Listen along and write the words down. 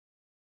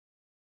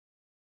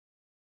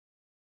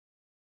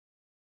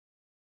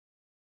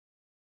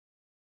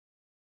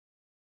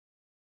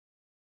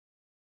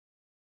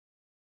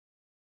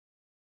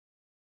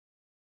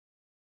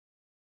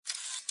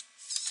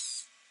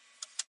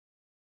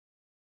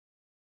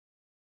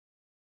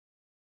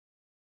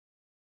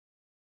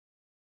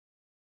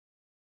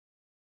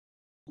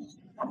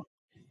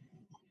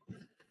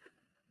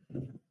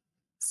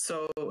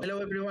So, hello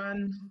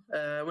everyone.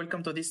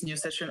 Welcome to this new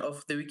session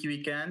of the Wiki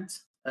Weekend.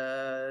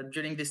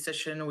 During this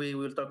session, we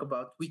will talk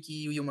about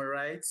Wiki human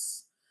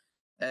rights,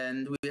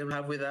 and we will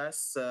have with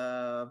us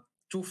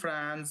two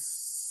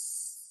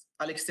friends,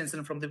 Alex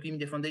Stinson from the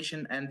Wikimedia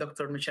Foundation and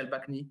Dr. Michel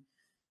Bakni,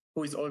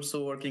 who is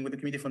also working with the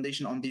Wikimedia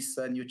Foundation on this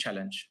new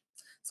challenge.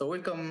 So,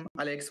 welcome,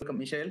 Alex. Welcome,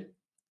 Michel,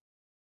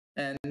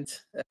 and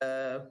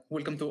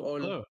welcome to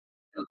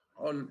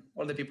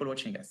all the people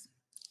watching us.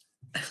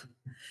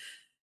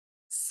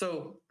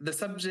 So the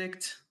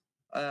subject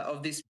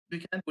of this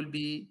weekend will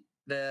be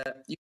the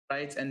human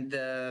rights and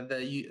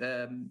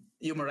the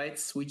human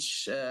rights,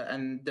 which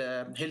and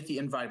healthy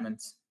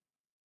environment.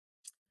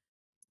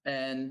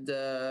 And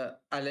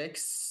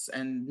Alex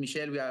and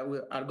Michel, we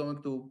are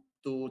going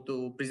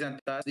to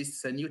present us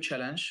this new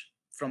challenge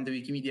from the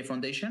Wikimedia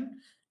Foundation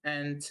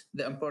and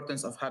the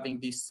importance of having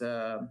this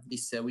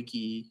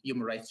Wiki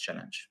Human Rights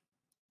Challenge.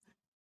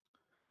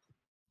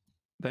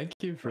 Thank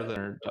you for the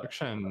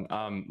introduction.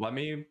 Let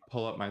me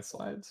pull up my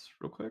slides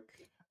real quick,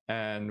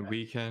 and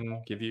we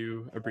can give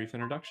you a brief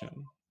introduction.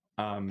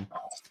 Are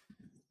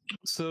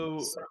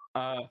the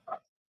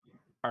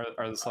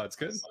slides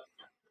good?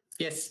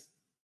 Yes.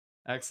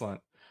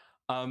 Excellent.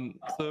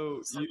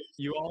 So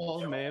you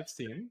all may have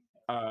seen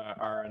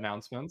our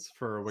announcements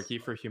for Wiki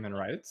for Human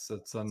Rights.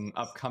 It's an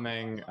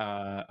upcoming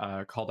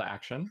call to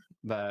action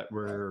that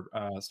we're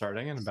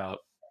starting in about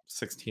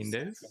 16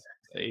 days.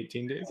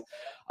 18 days,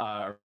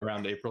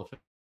 around April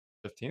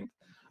 15th.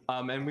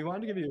 And we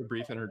wanted to give you a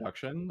brief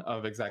introduction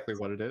of exactly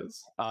what it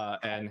is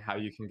and how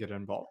you can get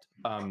involved.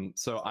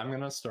 So I'm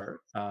going to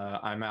start.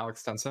 I'm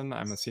Alex Stinson.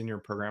 I'm a senior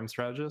program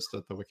strategist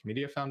at the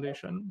Wikimedia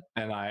Foundation,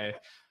 and I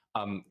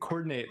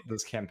coordinate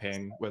this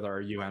campaign with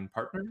our UN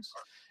partners.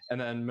 And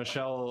then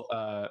Michel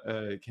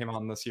came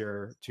on this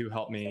year to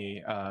help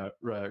me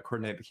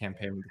coordinate the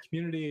campaign with the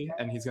community,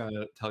 and he's going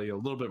to tell you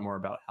a little bit more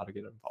about how to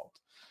get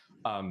involved.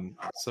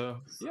 So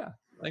yeah,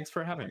 thanks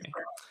for having me.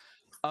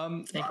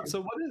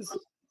 So what is,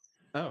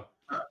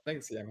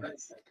 thanks, Yamen.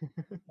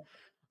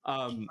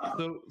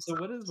 So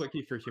what is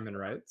Wiki for Human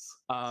Rights?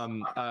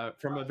 From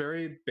a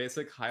very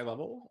basic high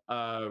level,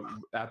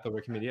 at the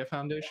Wikimedia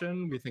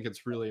Foundation, we think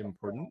it's really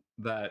important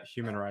that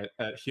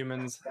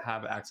humans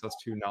have access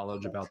to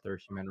knowledge about their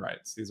human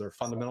rights. These are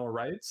fundamental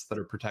rights that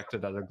are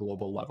protected at a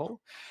global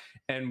level.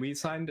 And we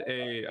signed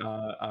a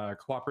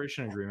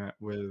cooperation agreement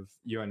with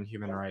UN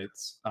Human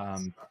Rights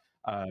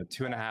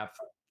 2.5,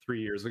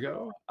 3 years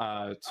ago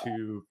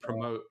to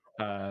promote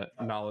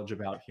knowledge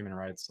about human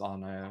rights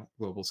on a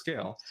global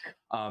scale.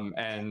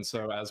 And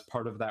so as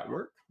part of that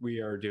work, we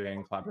are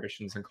doing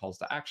collaborations and calls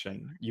to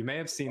action. You may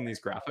have seen these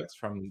graphics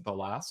from the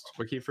last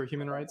Wiki for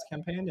Human Rights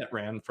campaign. It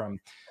ran from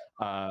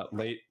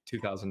late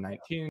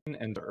 2019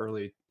 into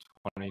early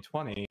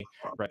 2020,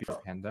 right before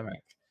the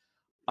pandemic.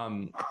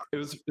 It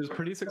was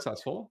pretty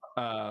successful.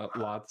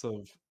 Lots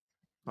of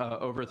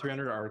over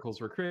 300 articles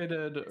were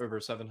created,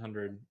 over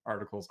 700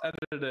 articles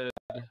edited,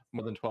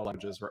 more than 12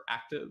 languages were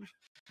active.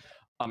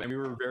 And we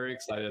were very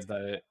excited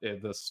that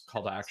this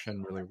call to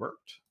action really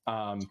worked.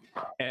 And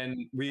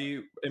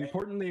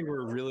importantly,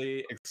 we're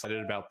really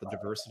excited about the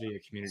diversity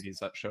of communities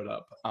that showed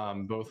up,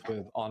 both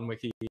with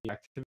on-Wiki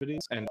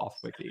activities and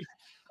off-Wiki.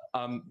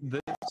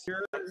 This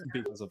year,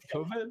 because of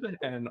COVID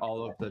and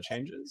all of the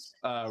changes,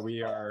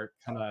 we are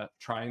kind of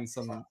trying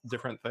some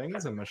different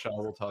things, and Michel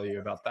will tell you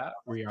about that.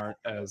 We aren't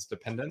as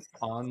dependent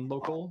on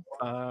local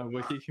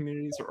Wiki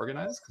communities to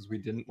organize, because we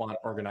didn't want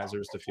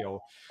organizers to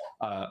feel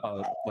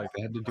like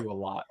they had to do a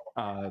lot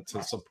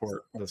to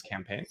support this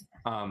campaign.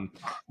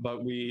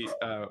 But we'll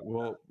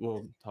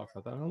talk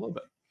about that in a little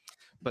bit.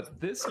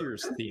 But this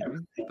year's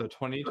theme, the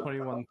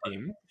 2021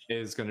 theme,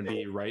 is going to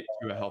be Right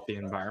to a Healthy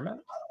Environment.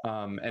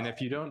 And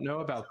if you don't know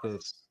about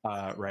this,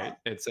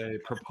 it's a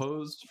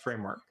proposed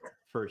framework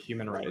for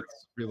human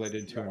rights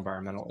related to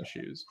environmental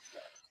issues.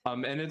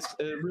 And it's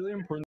a really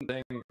important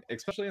thing,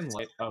 especially in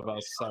light of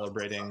us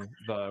celebrating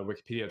the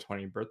Wikipedia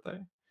 20th birthday.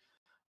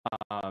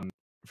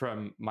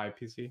 From my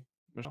PC,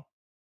 Michel?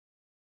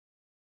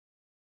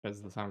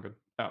 Does the sound good?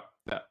 Oh,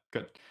 yeah,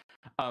 good.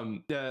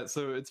 Yeah,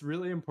 so it's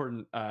really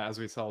important as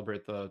we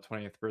celebrate the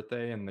 20th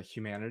birthday and the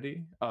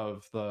humanity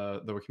of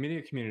the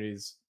Wikimedia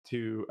communities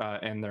to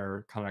and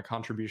their kind of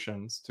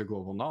contributions to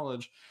global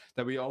knowledge,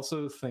 that we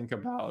also think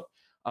about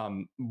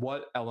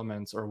what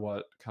elements or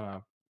what kind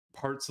of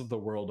parts of the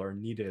world are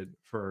needed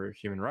for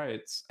human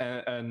rights,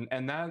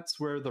 and that's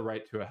where the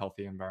right to a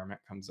healthy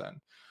environment comes in.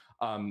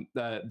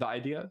 The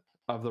idea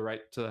of the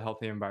right to a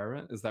healthy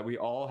environment is that we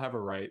all have a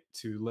right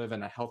to live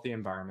in a healthy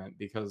environment,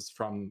 because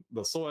from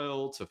the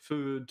soil to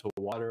food to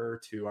water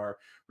to our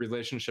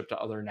relationship to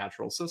other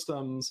natural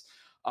systems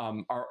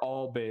are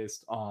all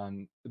based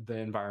on the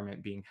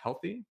environment being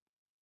healthy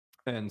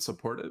and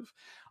supportive.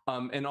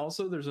 And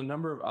also there's a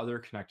number of other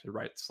connected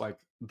rights, like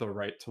the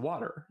right to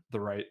water, the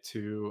right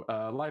to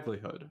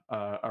livelihood,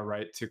 a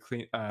right to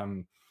clean,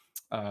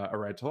 a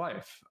right to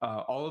life.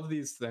 All of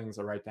these things,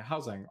 a right to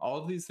housing, all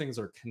of these things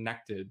are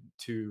connected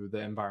to the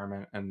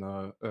environment and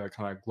the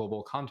kind of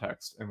global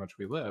context in which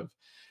we live.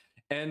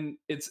 And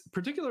it's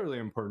particularly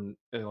important,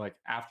 like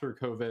after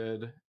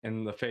COVID,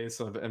 in the face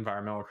of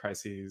environmental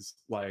crises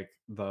like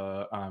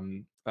the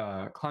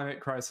climate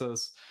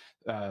crisis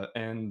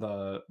and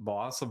the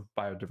loss of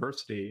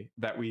biodiversity,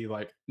 that we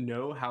like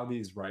know how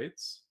these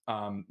rights,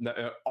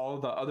 all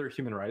the other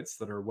human rights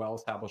that are well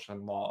established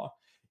in law,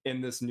 in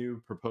this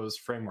new proposed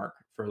framework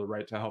for the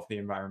right to healthy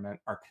environment,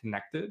 are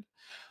connected.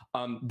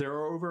 There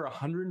are over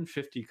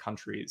 150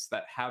 countries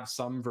that have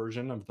some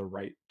version of the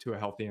right to a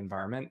healthy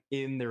environment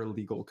in their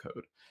legal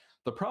code.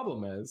 The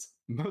problem is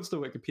most of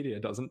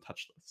Wikipedia doesn't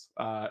touch this.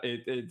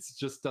 It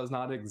just does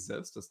not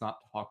exist. It's not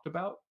talked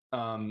about.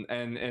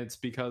 And it's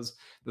because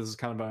this is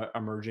kind of an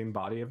emerging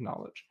body of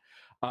knowledge.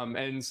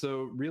 And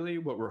so really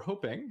what we're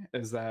hoping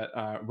is that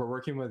we're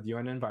working with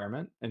UN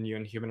Environment and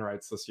UN Human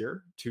Rights this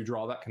year to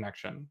draw that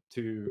connection,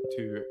 to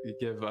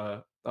give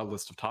a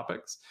list of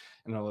topics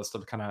and a list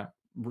of kind of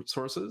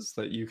sources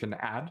that you can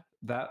add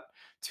that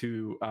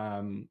to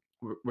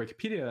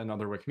Wikipedia and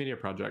other Wikimedia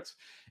projects.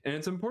 And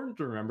it's important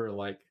to remember,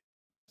 like,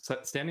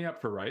 standing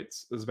up for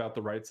rights is about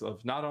the rights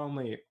of not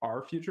only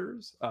our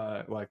futures,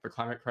 like the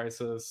climate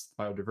crisis,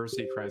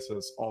 biodiversity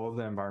crisis, all of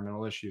the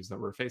environmental issues that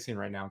we're facing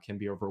right now can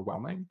be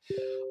overwhelming.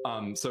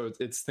 So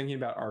it's thinking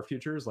about our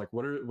futures, like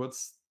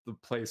what's the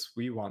place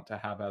we want to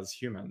have as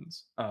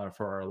humans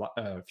for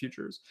our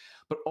futures,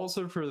 but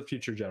also for the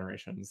future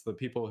generations, the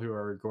people who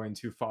are going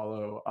to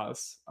follow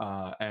us.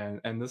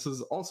 And this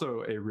is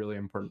also a really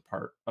important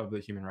part of the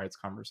human rights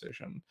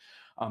conversation.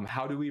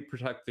 How do we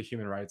protect the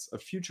human rights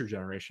of future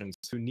generations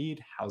who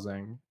need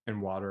housing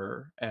and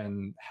water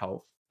and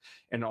health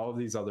and all of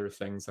these other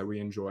things that we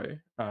enjoy,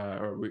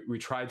 or we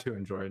try to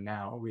enjoy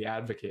now, we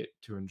advocate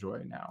to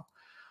enjoy now?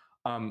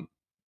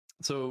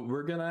 So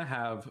we're going to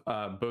have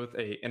both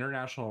a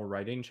international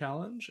writing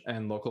challenge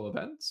and local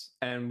events.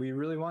 And we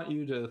really want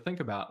you to think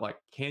about, like,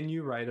 can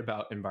you write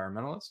about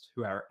environmentalists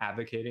who are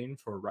advocating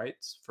for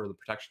rights, for the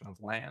protection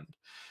of land,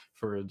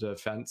 for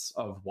defense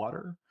of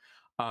water,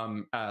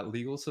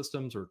 legal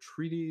systems or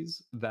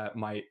treaties that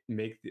might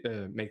make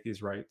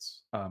these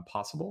rights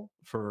possible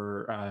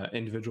for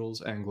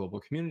individuals and global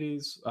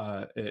communities,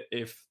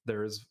 if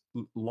there's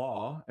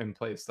law in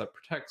place that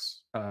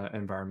protects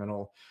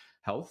environmental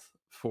health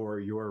for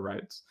your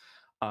rights.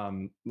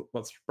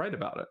 Let's write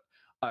about it.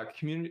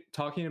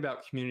 Talking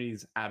about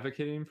communities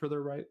advocating for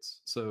their rights.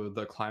 So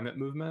the climate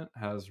movement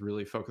has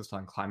really focused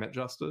on climate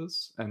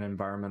justice and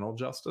environmental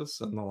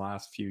justice in the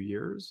last few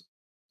years.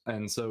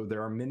 And so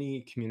there are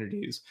many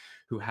communities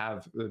who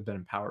have been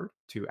empowered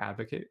to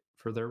advocate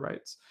for their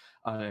rights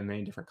in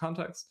many different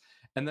contexts.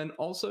 And then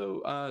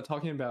also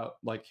talking about,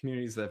 like,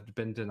 communities that have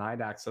been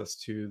denied access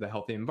to the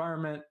healthy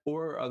environment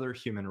or other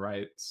human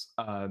rights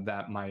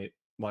that might,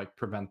 like,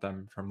 prevent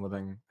them from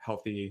living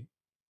healthy,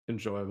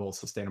 enjoyable,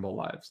 sustainable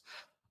lives.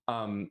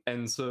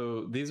 And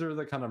so these are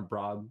the kind of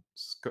broad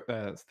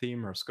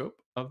theme or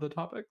scope of the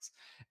topics.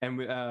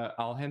 And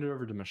I'll hand it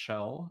over to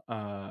Michel,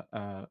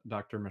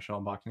 Dr.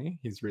 Michel Bakni.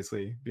 He's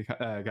recently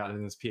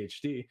gotten his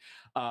PhD,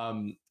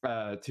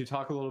 to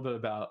talk a little bit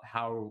about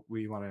how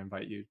we want to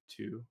invite you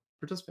to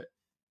participate.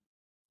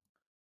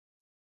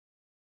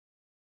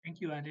 Thank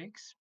you,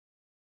 Alex.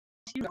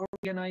 We are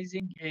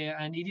organizing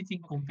an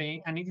editing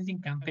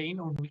campaign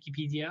on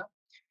Wikipedia,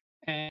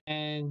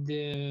 and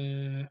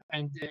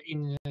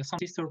in some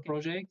sister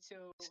projects,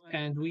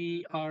 and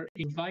we are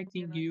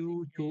inviting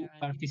you to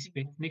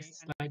participate.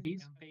 Next slide,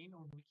 please.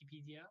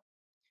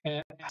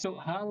 So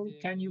how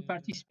can you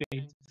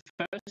participate?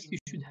 First, you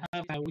should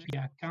have a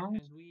Wikipedia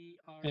account.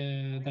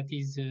 That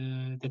is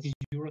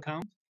your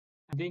account.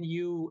 And then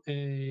you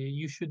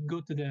should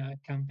go to the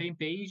campaign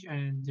page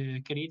and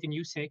create a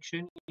new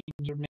section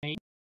in your name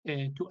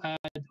to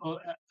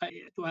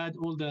add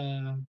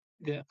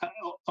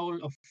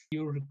all of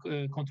your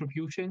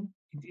contribution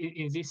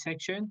in this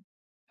section.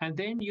 And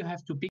then you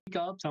have to pick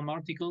up some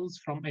articles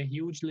from a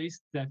huge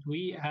list that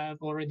we have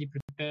already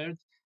prepared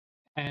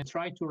and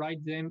try to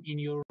write them in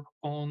your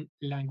own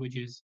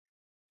languages.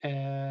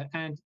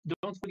 And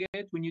don't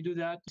forget, when you do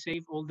that, to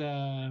save all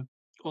the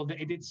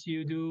edits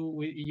you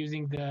do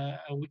using the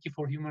Wiki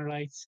for Human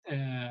Rights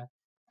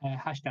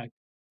hashtag.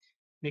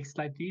 Next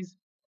slide, please.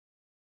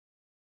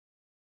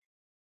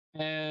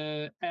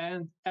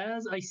 And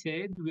as I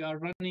said, we are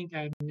running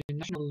an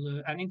international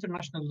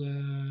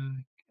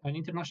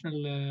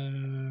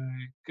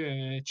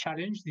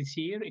challenge this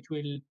year. It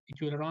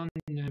will run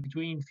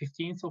between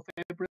 15th of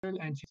April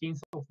and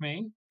 15th of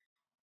May.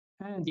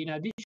 And in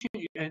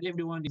addition, and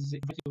everyone is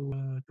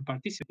invited to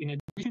participate. In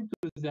addition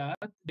to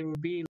that, there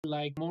will be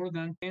like more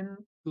than 10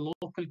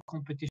 local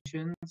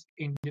competitions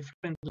in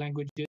different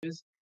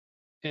languages.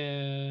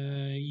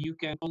 You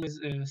can always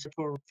search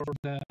for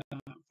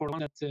one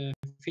that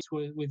fits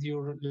with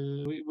your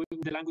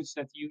with the language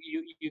that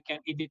you can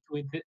edit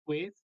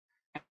with,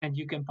 and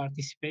you can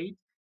participate.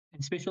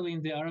 And especially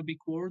in the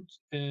Arabic world,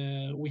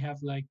 we have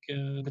like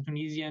the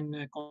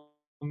Tunisian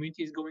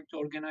community is going to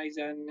organize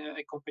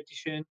a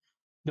competition.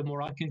 The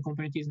Moroccan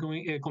community is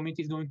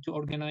going to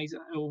organize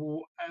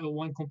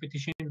one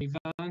competition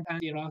event,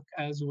 and Iraq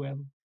as well.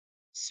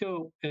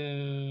 So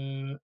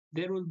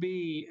there will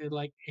be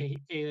like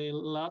a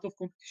lot of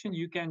competition.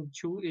 You can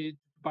choose to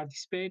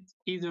participate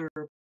either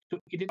to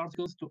edit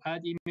articles, to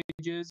add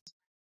images,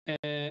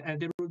 and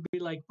there will be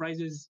like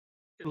prizes,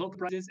 local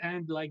prizes,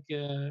 and like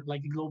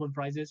global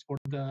prizes for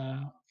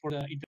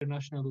the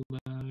international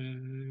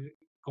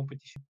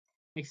competition.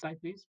 Next slide,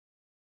 please.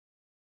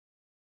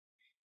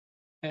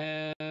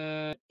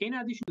 In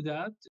addition to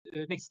that,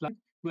 next slide,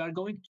 we are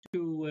going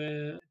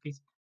to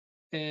please.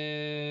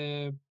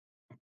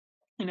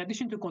 In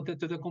addition to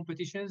the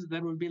competitions,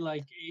 there will be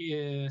like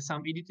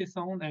some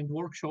editathon and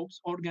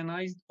workshops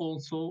organized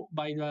also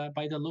by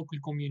the local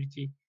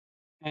community.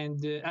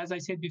 And as I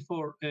said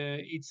before,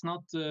 it's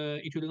not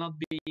it will not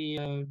be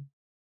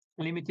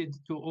limited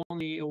to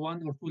only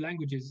one or two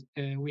languages.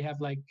 We have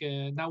like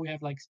now we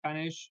have like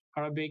Spanish,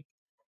 Arabic,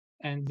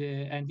 and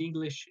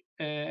English,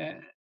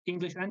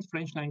 English and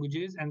French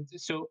languages, and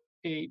so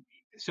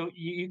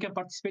you can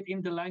participate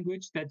in the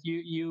language that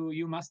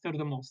you master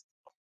the most.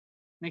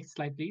 Next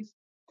slide, please.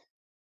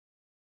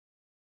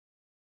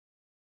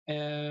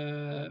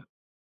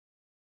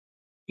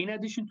 In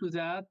addition to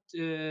that,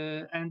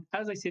 and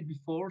as I said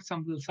before,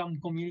 some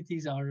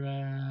communities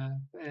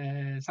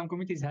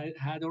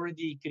had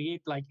already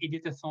create like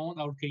editathon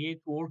or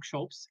create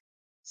workshops.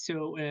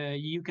 So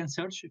you can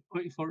search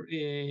for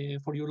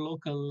your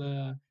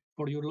local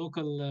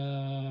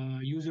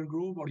user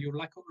group or your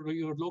local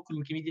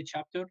Wikimedia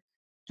chapter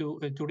to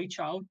reach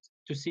out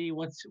to see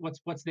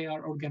what's they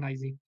are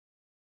organizing.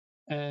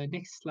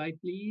 Next slide,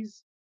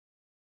 please.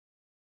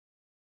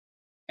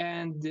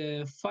 And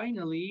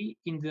finally,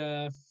 in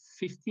the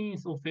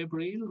 15th of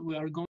April, we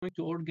are going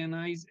to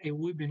organize a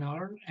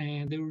webinar,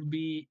 and there will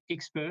be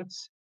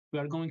experts. We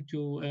are going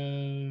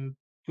to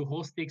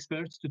host the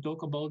experts to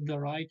talk about the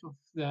right of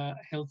the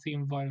healthy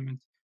environment.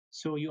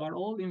 So you are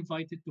all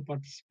invited to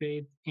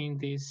participate in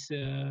this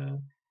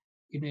in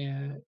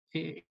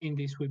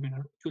this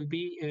webinar. It will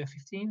be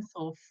 15th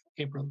of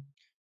April.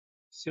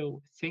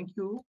 So thank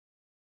you,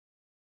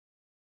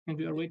 and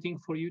we are waiting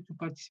for you to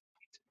participate.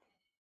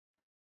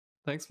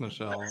 Thanks,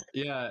 Michel.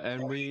 Yeah,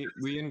 and we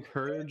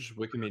encourage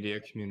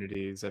Wikimedia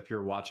communities, if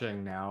you're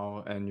watching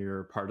now and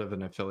you're part of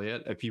an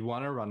affiliate, if you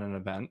want to run an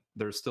event,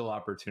 there's still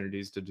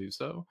opportunities to do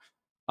so.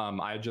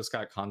 I just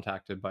got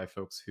contacted by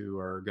folks who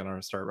are going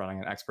to start running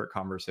an expert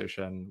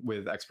conversation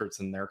with experts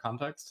in their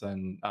context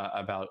and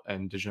about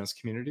indigenous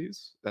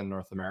communities in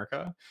North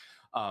America.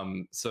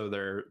 So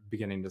they're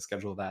beginning to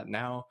schedule that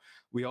now.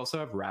 We also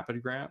have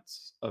rapid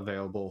grants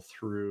available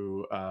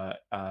through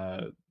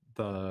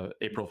the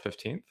April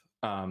 15th.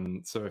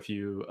 So if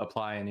you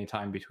apply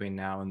anytime between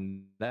now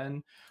and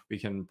then, we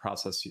can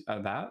process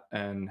that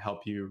and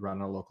help you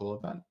run a local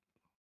event.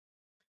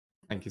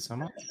 Thank you so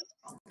much.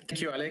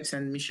 Thank you, Alex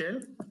and Michel.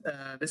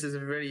 This is a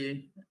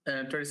very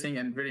interesting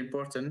and very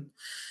important.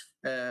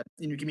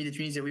 In Wikimedia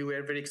Tunisia, we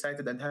were very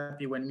excited and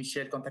happy when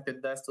Michel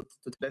contacted us to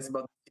tell us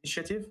about the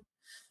initiative.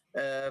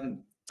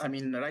 I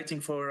mean,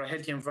 writing for a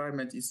healthy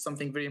environment is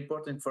something very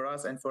important for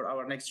us and for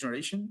our next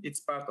generation.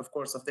 It's part, of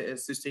course, of the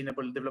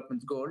Sustainable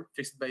Development Goal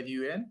fixed by the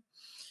UN.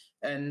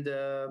 And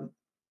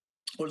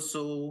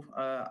also,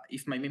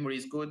 if my memory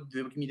is good,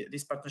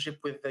 this partnership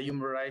with the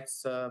human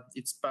rights,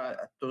 it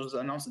was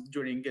announced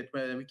during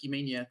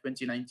Wikimedia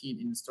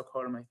 2019 in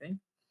Stockholm, I think.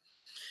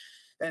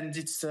 And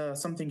it's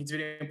something that's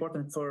very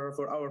important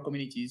for our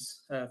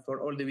communities,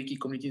 for all the Wiki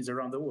communities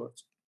around the world.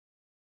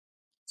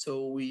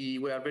 So we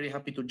are very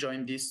happy to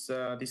join this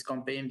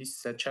campaign,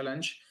 this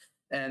challenge.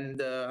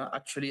 And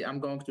actually, I'm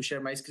going to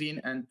share my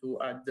screen and to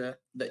add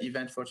the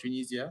event for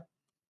Tunisia.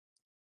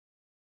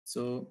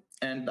 So,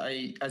 and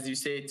as you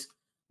said,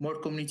 more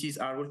communities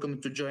are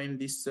welcome to join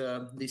this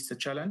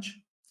challenge.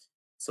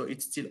 So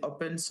it's still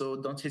open. So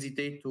don't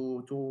hesitate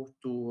to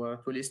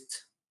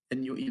list a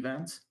new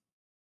event.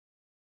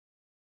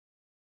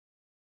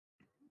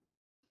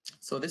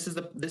 So this is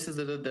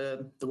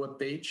the web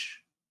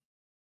page.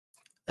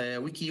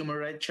 Wiki Human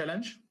Rights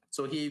Challenge.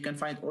 So here you can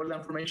find all the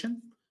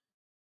information,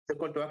 the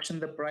call to action,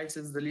 the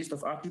prices, the list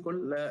of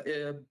articles.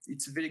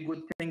 It's a very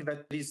good thing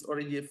that there is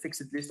already a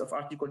fixed list of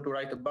articles to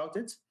write about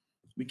it.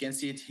 We can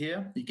see it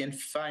here. You can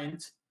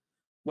find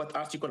what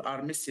articles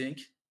are missing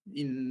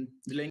in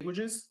the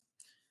languages.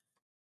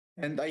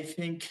 And I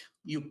think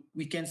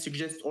we can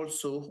suggest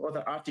also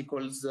other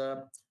articles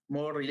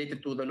more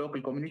related to the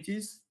local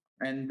communities.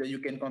 And you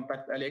can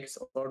contact Alex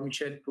or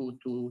Michel to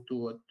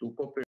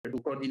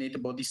coordinate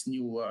about this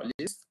new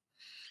list.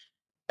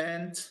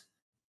 And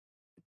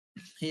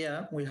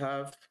here we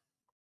have,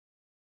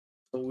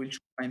 so we'll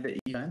find the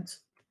event.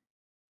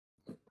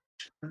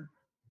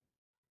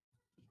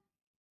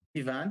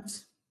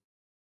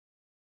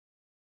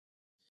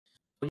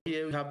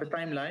 Here we have the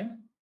timeline.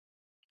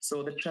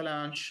 So the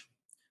challenge,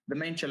 the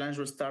main challenge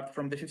will start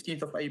from the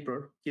 15th of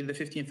April till the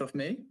 15th of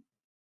May.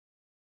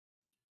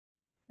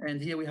 And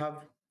here we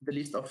have the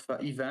list of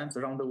events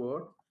around the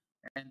world.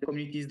 and the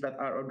communities that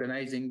are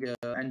organizing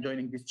and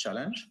joining this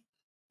challenge.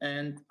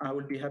 And I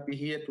will be happy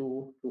here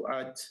to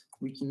add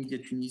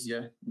Wikimedia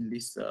Tunisia in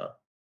this.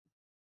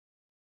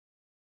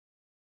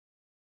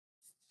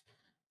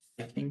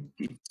 I think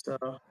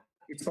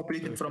it's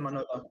completed from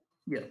another.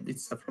 Yeah,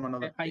 it's from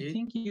another I page.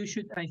 think you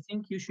should. I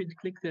think you should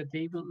click the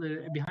table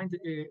behind.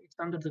 It's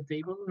under the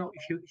table. No,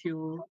 if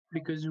you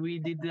because we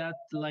did that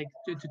like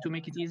to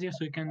make it easier,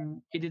 so you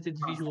can edit it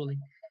visually.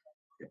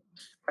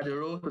 Add a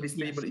row to this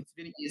Yes. table. It's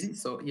very easy.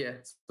 So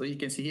yeah, so you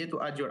can see here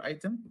to add your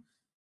item.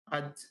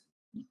 Add.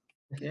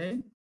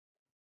 Okay,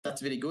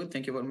 that's very good.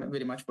 Thank you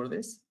very much for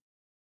this.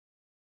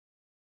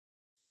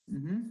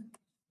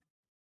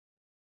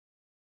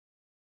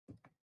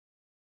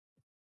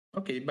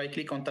 Okay, by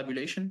click on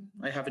tabulation,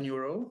 I have a new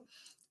row,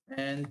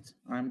 and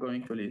I'm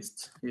going to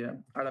list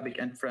here Arabic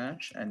and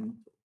French and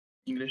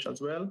English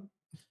as well.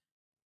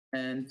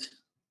 And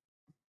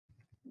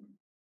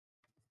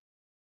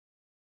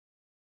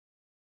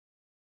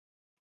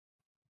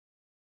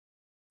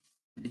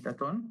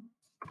Dictaton.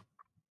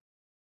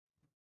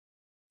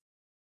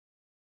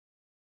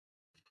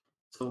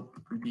 So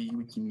it will be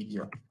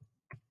Wikimedia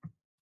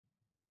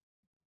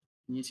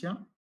Tunisia.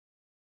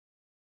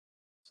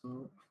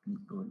 So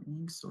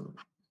going so.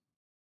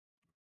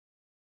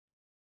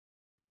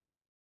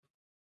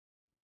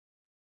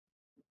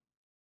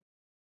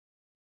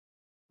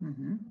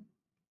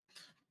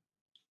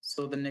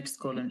 So the next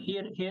column.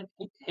 Here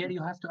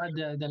you have to add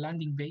the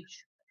landing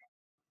page.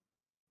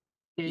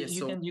 Yes,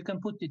 you can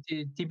put it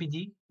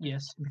TBD.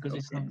 Yes, because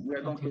it's not. We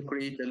are going to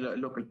create a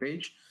local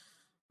page.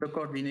 The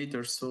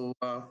coordinator. So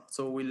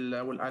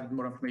we'll add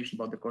more information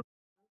about the coordinator,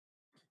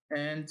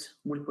 and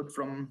we'll put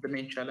from the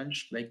main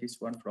challenge like this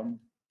one from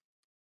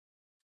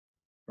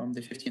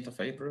the 15th of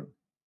April.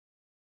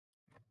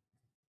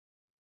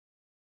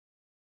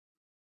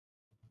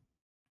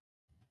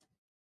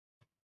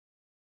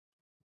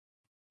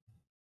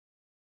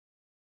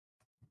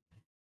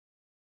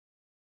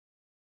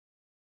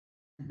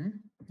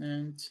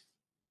 And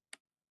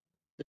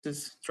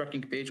this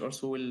tracking page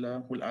also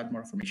will add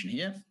more information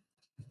here.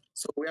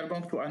 So we are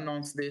going to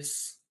announce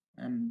this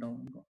and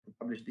I'm going to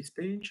publish this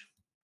page.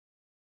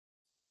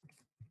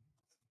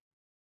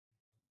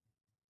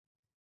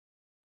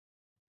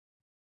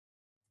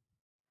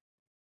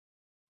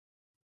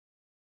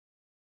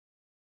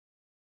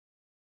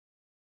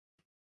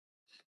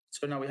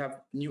 So now we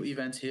have new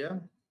event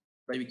here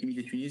by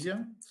Wikimedia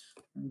Tunisia.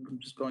 And I'm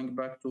just going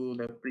back to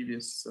the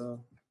previous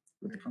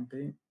with the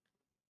campaign.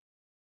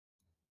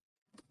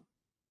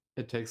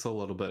 It takes a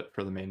little bit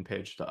for the main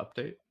page to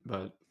update,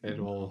 but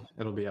it'll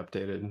be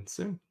updated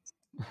soon.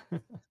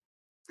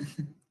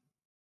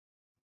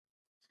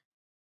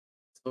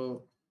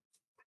 So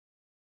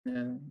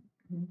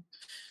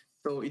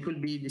it will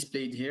be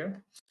displayed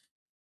here.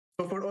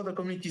 So for other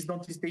communities,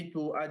 don't hesitate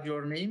to add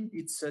your name.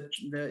 It's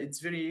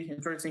very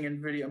interesting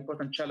and very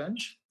important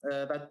challenge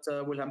that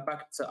will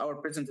impact our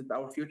present and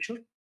our future.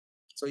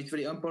 So it's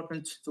very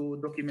important to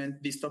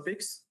document these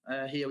topics.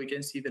 Here we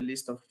can see the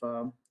list of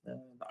the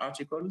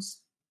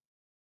articles.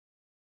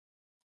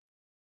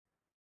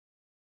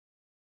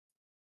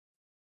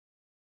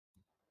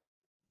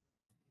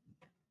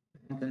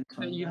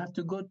 You have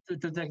to go to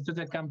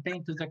the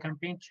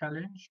campaign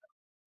challenge.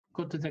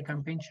 Go to the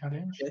campaign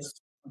challenge. Yes.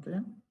 Okay.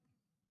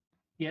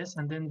 Yes,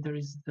 and then there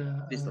is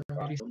the list of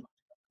articles.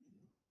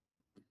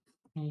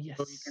 Yes.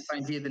 So you can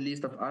find here the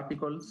list of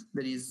articles.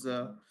 There is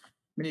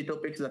many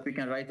topics that we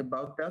can write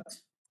about that.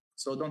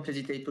 So don't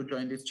hesitate to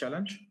join this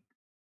challenge.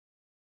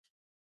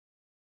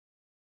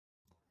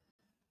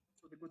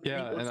 So the good thing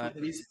also,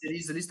 there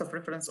is a list of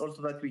reference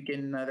also that we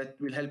can that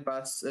will help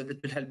us that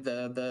will help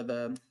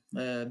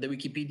the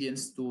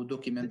Wikipedians to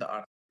document the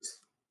articles.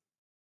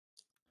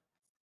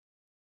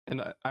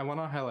 And I want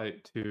to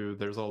highlight too,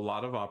 there's a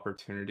lot of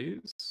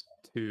opportunities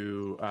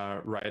to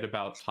write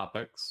about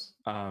topics,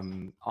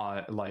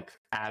 like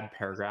add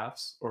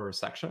paragraphs or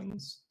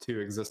sections to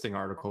existing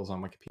articles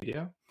on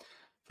Wikipedia.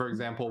 For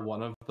example,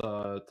 one of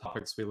the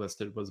topics we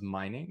listed was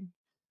mining.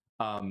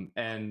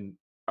 And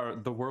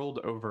the world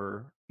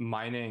over,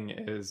 mining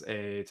is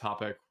a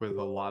topic with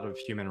a lot of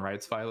human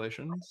rights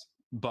violations,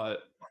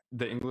 but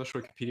the English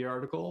Wikipedia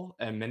article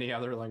and many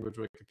other language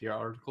Wikipedia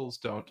articles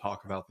don't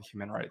talk about the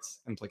human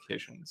rights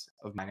implications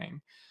of mining.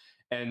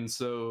 And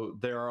so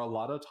there are a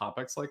lot of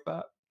topics like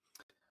that.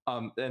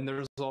 And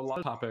there's a lot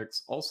of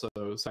topics also.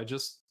 So I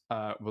just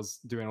was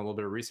doing a little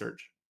bit of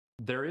research.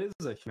 There is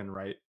a human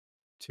right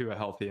to a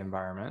healthy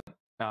environment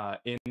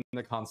in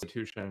the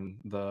constitution,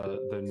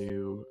 the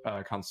new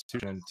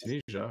constitution in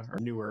Tunisia, or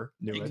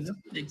newest.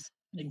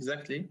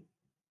 Exactly.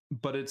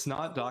 But it's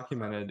not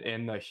documented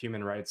in the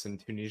human rights in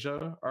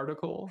Tunisia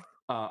article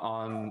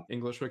on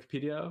English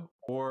Wikipedia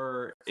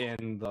or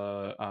in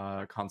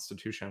the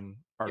constitution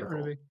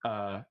article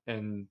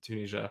in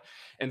Tunisia.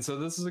 And so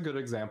this is a good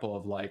example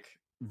of like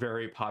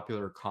very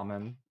popular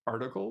common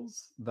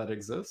articles that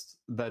exist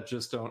that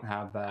just don't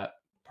have that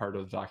part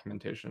of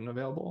documentation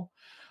available.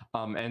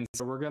 And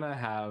so we're going to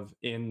have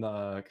in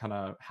the kind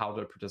of how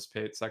to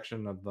participate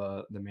section of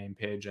the main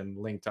page and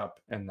linked up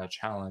in the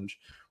challenge,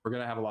 we're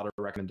going to have a lot of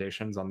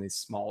recommendations on these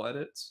small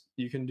edits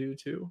you can do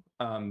too,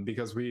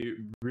 because we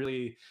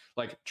really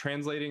like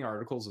translating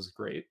articles is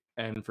great.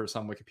 And for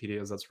some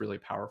Wikipedias, that's really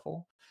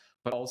powerful.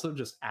 But also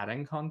just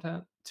adding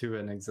content to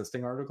an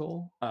existing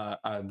article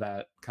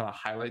that kind of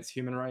highlights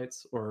human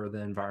rights or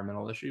the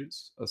environmental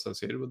issues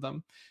associated with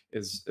them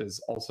is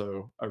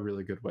also a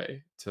really good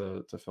way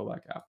to fill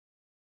that gap.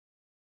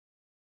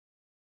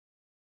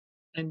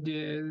 And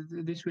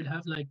this will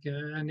have like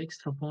an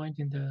extra point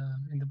in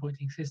the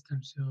pointing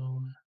system, so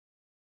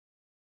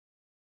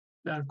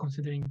we are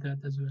considering that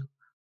as well.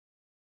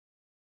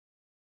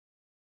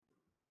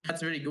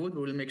 That's very good.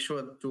 We'll make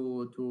sure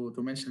to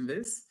mention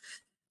this.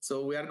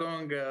 So we are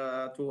going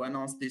to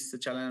announce this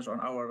challenge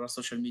on our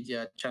social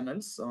media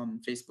channels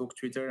on Facebook,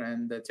 Twitter,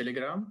 and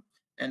Telegram,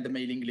 and the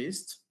mailing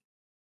list.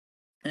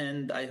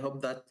 And I hope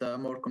that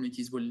more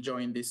communities will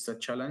join this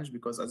challenge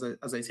because,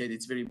 as I said,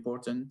 it's very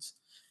important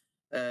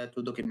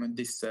to document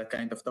this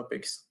kind of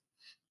topics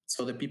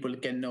so that people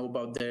can know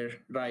about their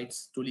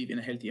rights to live in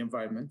a healthy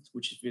environment,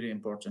 which is very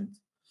important.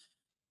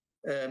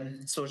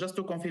 So just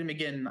to confirm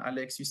again,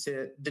 Alex, you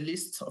said the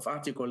list of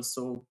articles.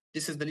 So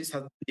this is the list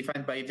has been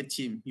defined by the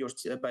team,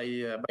 by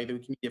the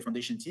Wikimedia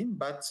Foundation team,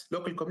 but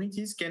local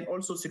communities can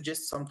also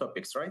suggest some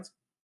topics, right?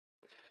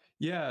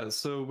 Yeah,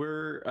 so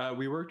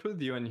we worked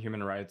with UN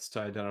Human Rights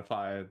to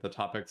identify the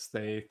topics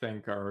they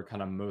think are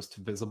kind of most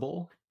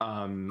visible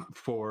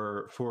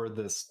for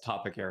this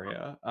topic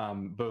area.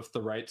 Both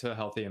the right to a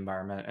healthy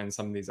environment and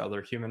some of these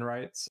other human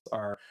rights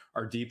are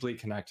deeply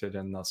connected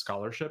in the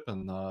scholarship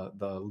and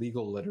the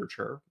legal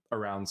literature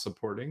around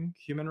supporting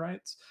human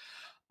rights.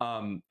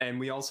 And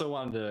we also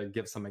wanted to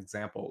give some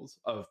examples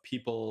of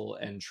people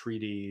and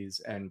treaties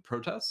and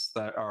protests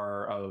that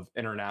are of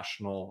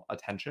international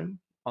attention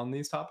on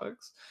these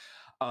topics.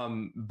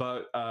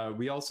 But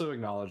we also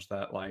acknowledge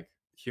that like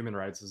human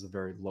rights is a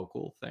very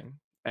local thing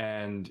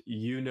and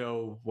you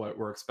know what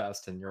works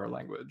best in your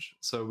language.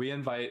 So we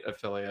invite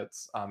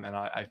affiliates and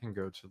I can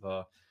go to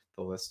the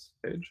list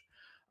page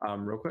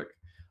real quick.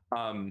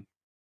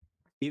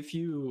 If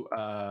you,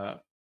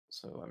 so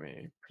let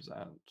me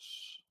present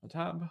a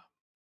tab.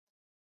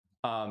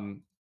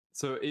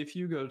 So if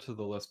you go to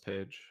the list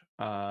page,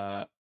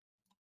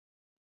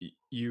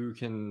 you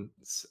can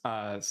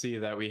see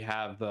that we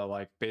have the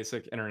like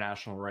basic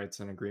international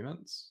rights and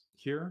agreements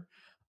here,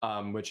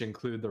 which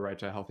include the right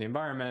to a healthy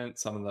environment,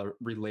 some of the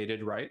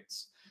related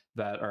rights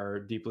that are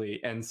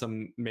deeply, and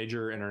some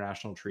major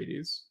international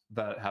treaties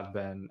that have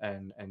been,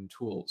 and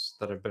tools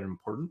that have been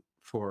important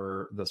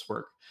for this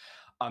work.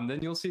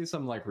 Then you'll see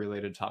some like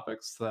related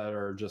topics that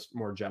are just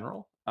more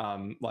general,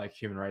 like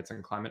human rights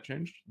and climate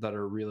change, that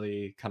are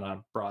really kind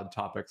of broad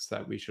topics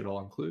that we should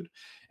all include.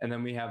 And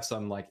then we have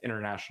some like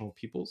international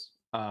peoples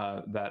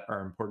that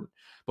are important.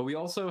 But we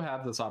also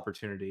have this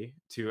opportunity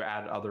to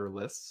add other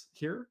lists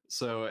here.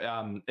 So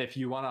if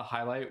you want to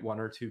highlight one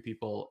or two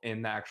people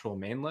in the actual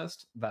main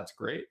list, that's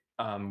great.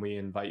 We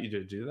invite you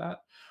to do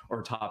that,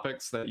 or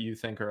topics that you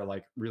think are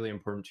like really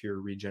important to your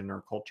region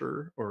or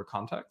culture or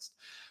context.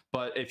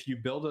 But if you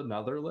build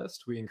another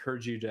list, we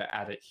encourage you to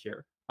add it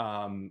here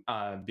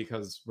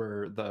because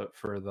for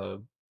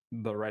the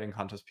writing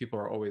contest, people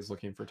are always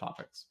looking for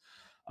topics.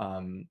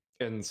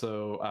 And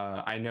so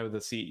I know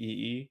the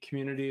CEE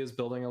community is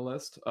building a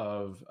list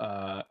of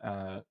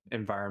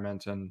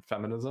environment and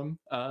feminism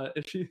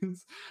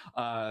issues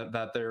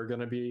that they're going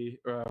to be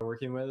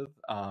working with.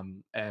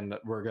 And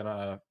we're going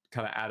to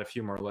kind of add a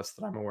few more lists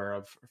that I'm aware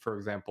of. For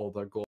example,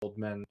 the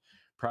Goldman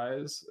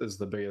Prize is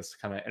the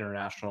biggest kind of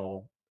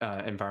international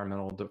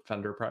environmental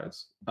defender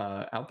prize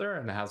out there,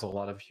 and it has a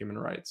lot of human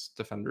rights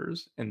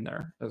defenders in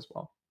there as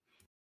well.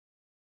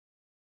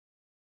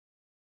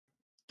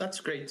 That's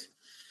great.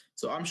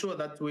 So I'm sure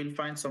that we'll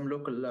find some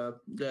local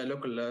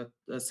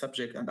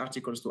subject and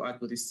articles to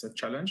add to this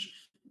challenge.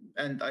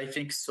 And I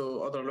think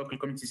so other local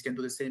communities can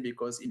do the same,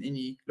 because in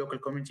any local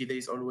community, there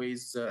is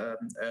always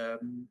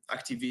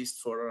activists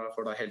for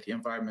a healthy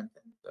environment.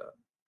 And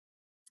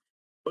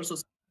also,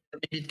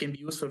 it can be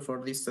useful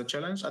for this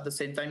challenge. At the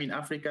same time, in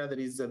Africa, there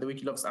is the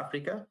Wiki Loves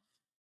Africa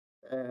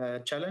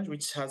challenge,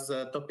 which has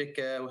a topic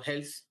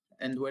health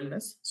and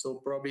wellness. So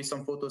probably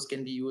some photos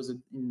can be used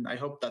in, I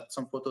hope that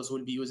some photos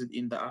will be used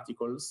in the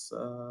articles.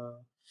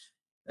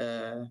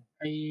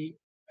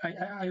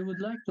 I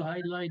would like to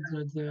highlight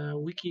that the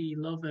Wiki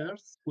Love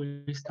Earth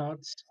will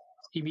start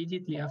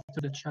immediately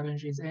after the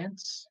challenge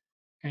ends,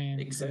 and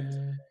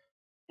Exactly.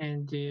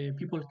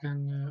 People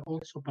can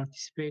also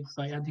participate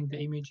by adding the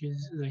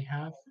images they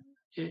have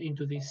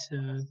into this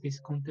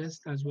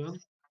contest as well.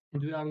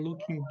 And we are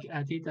looking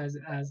at it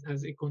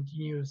as a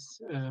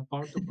continuous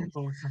part of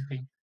our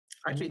campaign.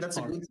 Actually, that's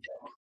a good.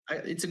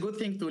 It's a good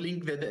thing to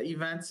link the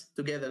events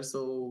together.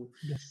 So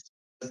yes,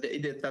 the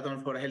Idiot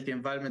Platform for a Healthy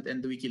Environment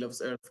and the Wiki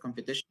Loves Earth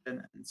competition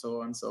and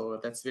so on. So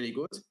that's very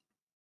good.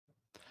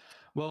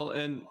 Well,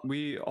 and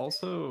we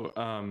also,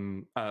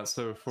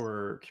 so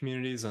for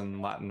communities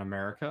in Latin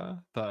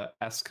America, the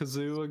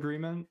Escazú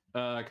Agreement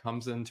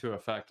comes into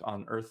effect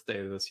on Earth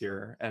Day this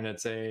year, and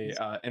it's a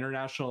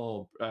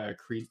international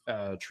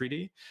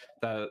treaty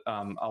that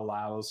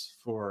allows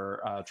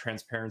for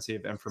transparency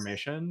of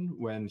information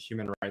when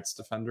human rights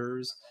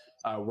defenders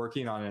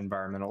working on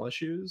environmental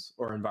issues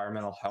or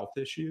environmental health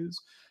issues.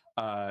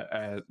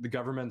 The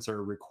governments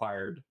are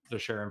required to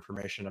share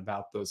information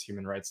about those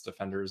human rights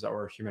defenders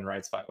or human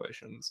rights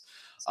violations.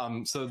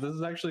 So this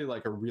is actually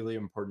like a really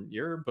important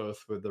year,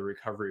 both with the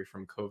recovery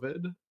from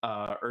COVID,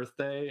 Earth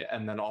Day,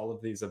 and then all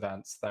of these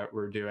events that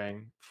we're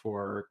doing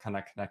for kind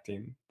of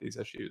connecting these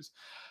issues.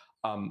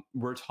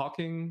 We're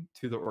talking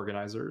to the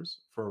organizers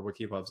for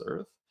Wiki Loves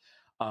Earth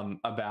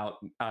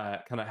about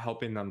kind of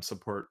helping them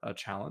support a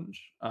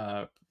challenge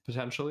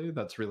potentially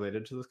that's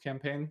related to this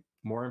campaign.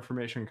 More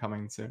information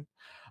coming soon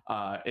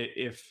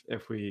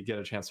if we get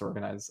a chance to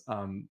organize.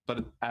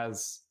 But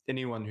as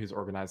anyone who's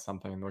organized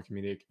something in the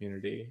Wikimedia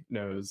community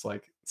knows,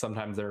 like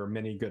sometimes there are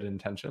many good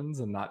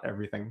intentions and not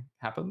everything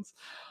happens.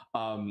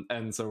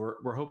 And so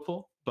we're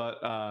hopeful, but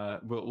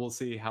we'll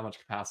see how much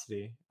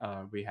capacity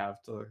we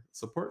have to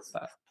support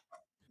that.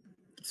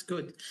 It's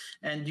good.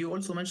 And you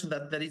also mentioned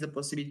that there is a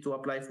possibility to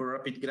apply for a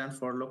rapid grant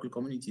for local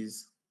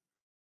communities.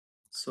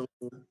 So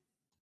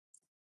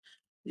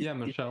yeah,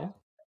 Michel.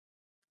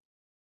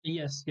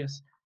 Yes.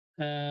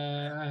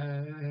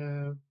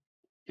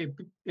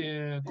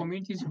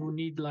 Communities who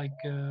need like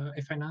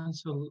a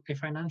financial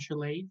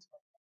aid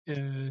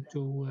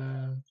to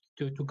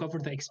cover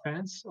the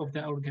expense of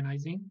the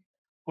organizing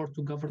or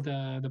to cover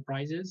the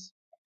prizes.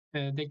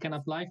 They can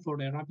apply for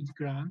a rapid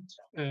grant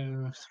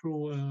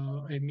through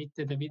the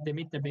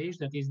Meet page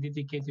that is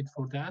dedicated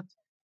for that.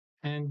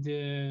 And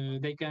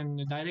they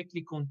can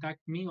directly contact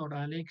me or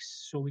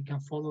Alex so we can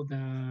follow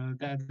the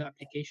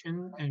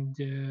application and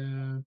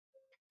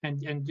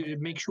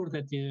make sure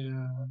that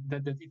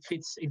that it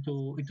fits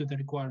into the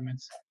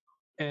requirements.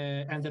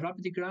 And the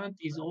rapid grant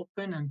is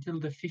open until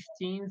the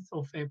 15th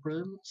of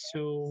April,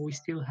 so we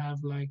still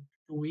have like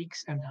 2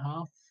 weeks and a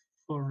half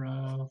for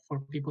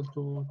people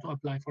to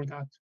apply for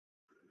that.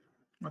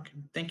 Okay,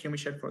 thank you,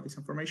 Michel, for this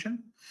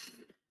information.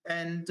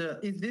 And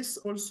is this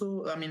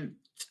also? I mean,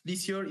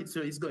 this year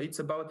it's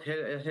about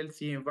a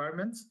healthy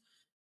environment,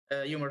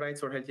 human rights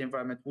for healthy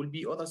environment. Will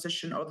be other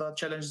session, other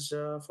challenge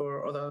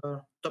for other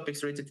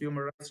topics related to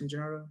human rights in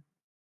general?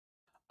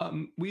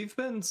 We've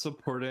been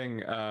supporting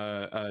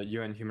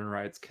UN human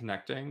rights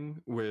connecting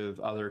with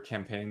other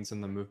campaigns in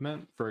the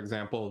movement. For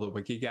example, the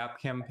Wikigap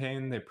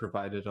campaign, they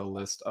provided a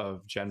list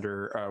of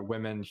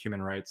women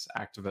human rights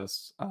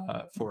activists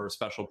for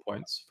special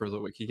points for the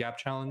Wikigap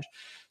challenge.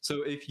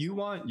 So if you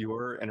want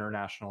your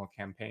international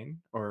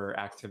campaign or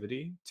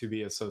activity to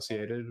be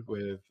associated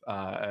with,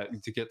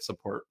 to get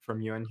support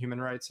from UN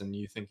human rights, and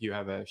you think you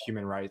have a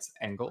human rights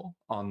angle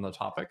on the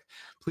topic,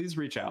 please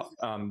reach out.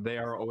 They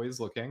are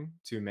always looking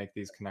to make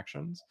these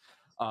connections.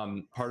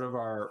 Part of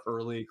our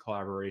early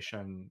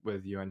collaboration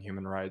with UN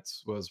Human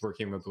Rights was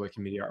working with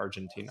Wikimedia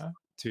Argentina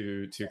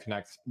to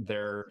connect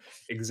their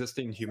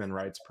existing human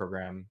rights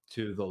program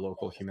to the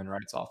local human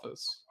rights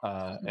office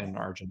in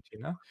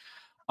Argentina.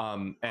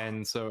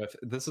 And so if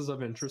this is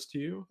of interest to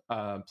you,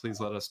 please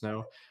let us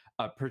know.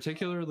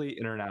 Particularly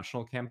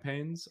international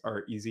campaigns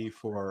are easy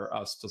for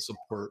us to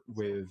support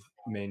with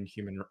main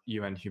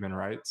UN human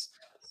rights.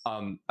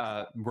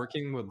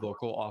 Working with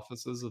local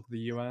offices of the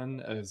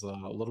UN is a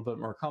little bit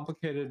more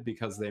complicated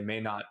because they may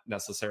not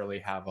necessarily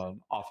have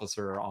an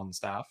officer on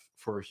staff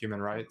for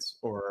human rights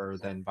or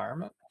the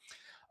environment.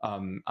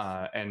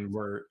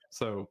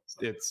 So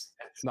it's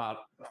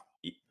not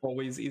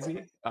always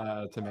easy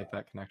to make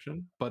that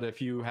connection. But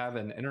if you have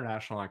an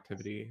international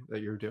activity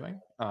that you're doing,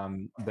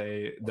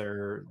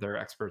 their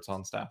experts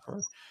on staff are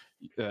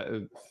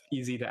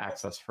easy to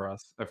access for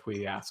us if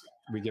we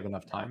give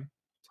enough time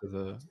to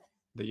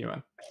the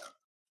UN.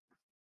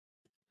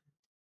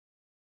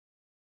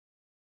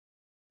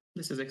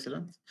 This is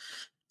excellent.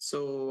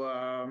 So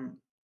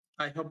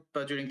I hope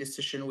during this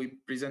session we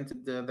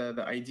presented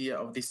the idea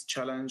of this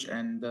challenge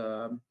and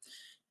the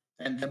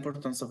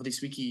importance of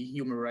this wiki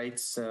human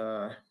rights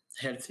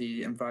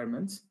healthy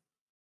environment.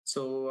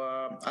 So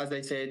as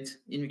I said,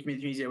 in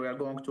Wikimedia Tunisia, we are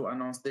going to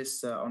announce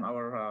this on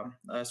our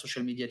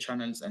social media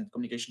channels and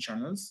communication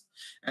channels.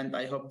 And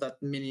I hope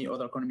that many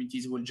other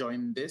communities will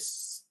join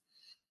this.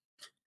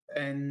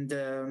 And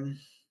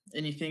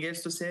anything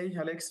else to say,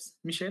 Alex,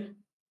 Michel?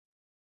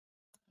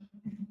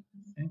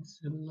 Thanks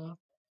a lot.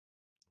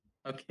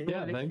 Okay.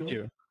 Yeah, thank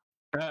you.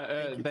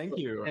 Thank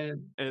you.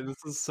 This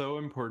is so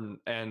important,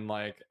 and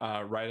like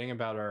writing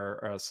about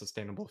our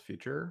sustainable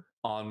future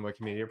on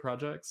Wikimedia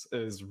projects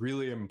is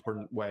really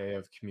important way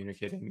of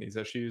communicating these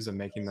issues and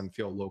making them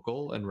feel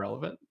local and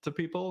relevant to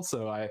people.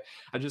 So I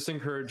just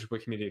encourage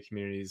Wikimedia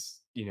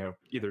communities,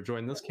 either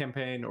join this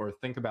campaign or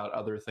think about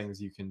other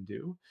things you can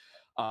do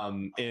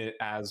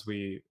as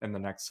we in the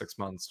next 6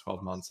 months,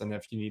 12 months. And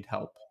if you need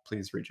help,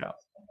 please reach out.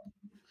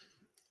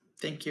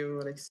 Thank you,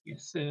 Alex.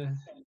 Yes.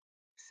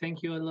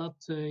 Thank you a lot,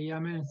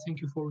 Yamen, and thank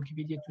you for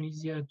Wikipedia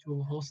Tunisia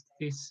to host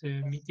this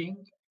meeting.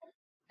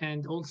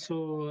 And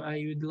also,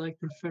 I would like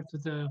to refer to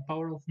the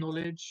power of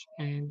knowledge.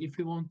 And if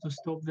we want to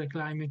stop the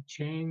climate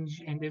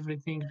change and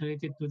everything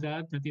related to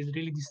that, that is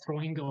really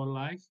destroying our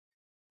life,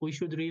 we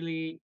should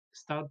really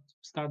start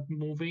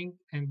moving.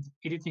 And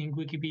editing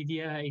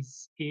Wikipedia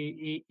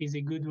is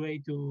a good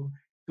way to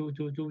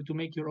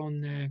make your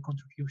own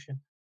contribution.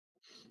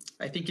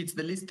 I think it's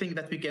the least thing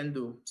that we can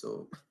do.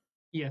 So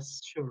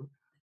yes, sure.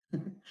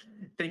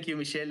 Thank you,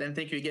 Michel, and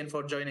thank you again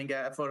for joining,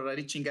 for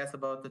reaching us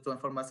to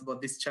inform us about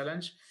this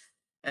challenge.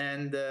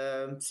 And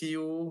see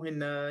you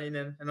in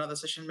another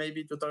session,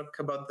 maybe to talk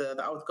about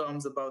the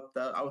outcomes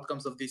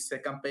of this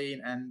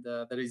campaign and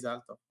the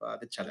result of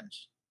the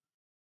challenge.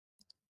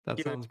 That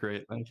sounds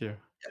great. Thank you.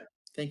 Yeah.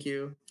 Thank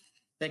you.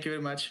 Thank you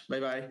very much. Bye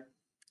bye.